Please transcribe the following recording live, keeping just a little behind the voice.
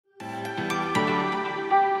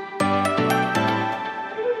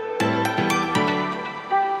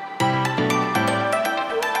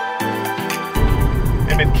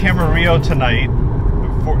Camarillo tonight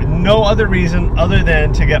for no other reason other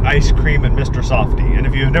than to get ice cream at Mr. Softee. And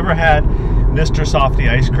if you've never had Mr. Softee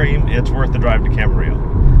ice cream, it's worth the drive to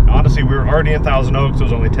Camarillo. Now, honestly, we were already in Thousand Oaks, it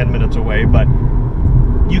was only 10 minutes away, but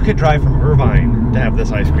you could drive from Irvine to have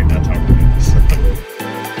this ice cream. That's how it is.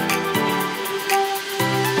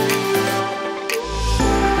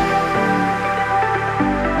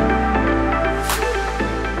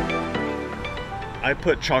 I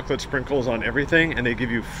put chocolate sprinkles on everything, and they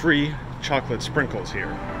give you free chocolate sprinkles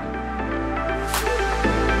here.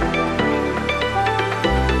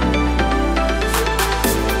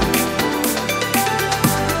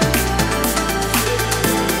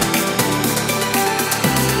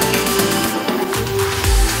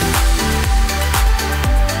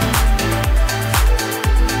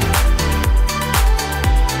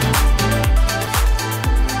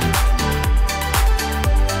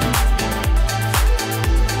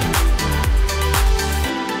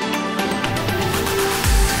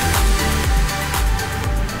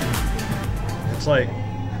 It's like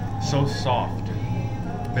so soft,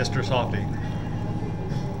 Mr. Softee,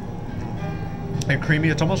 and creamy.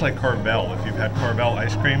 It's almost like Carvel, if you've had Carvel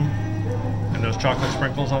ice cream, and those chocolate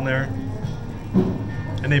sprinkles on there.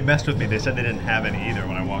 And they messed with me. They said they didn't have any either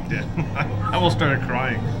when I walked in. I almost started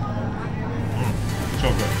crying. So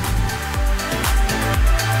good.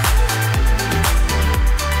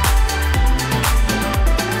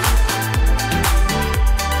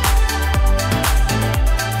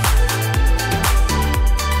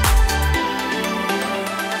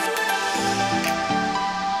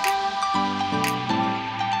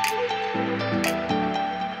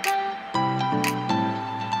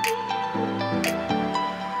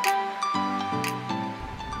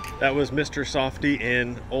 That was Mr. Softee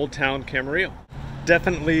in Old Town Camarillo.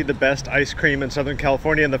 Definitely the best ice cream in Southern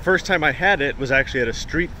California, and the first time I had it was actually at a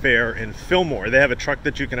street fair in Fillmore. They have a truck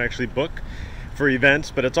that you can actually book for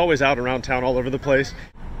events, but it's always out around town all over the place.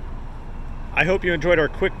 I hope you enjoyed our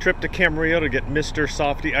quick trip to Camarillo to get Mr.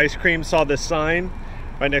 Softee ice cream. Saw this sign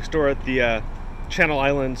right next door at the Channel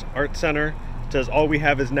Islands Art Center. It says, "All we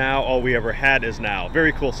have is now, all we ever had is now."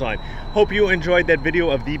 Very cool sign. Hope you enjoyed that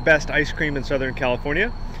video of the best ice cream in Southern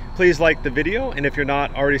California. Please like the video, and if you're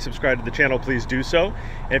not already subscribed to the channel, please do so.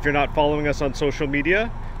 And if you're not following us on social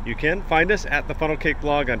media, you can find us at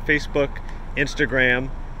theFUNnelCakeBlog on Facebook, Instagram,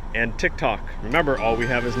 and TikTok. Remember, all we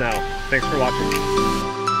have is now. Thanks for watching.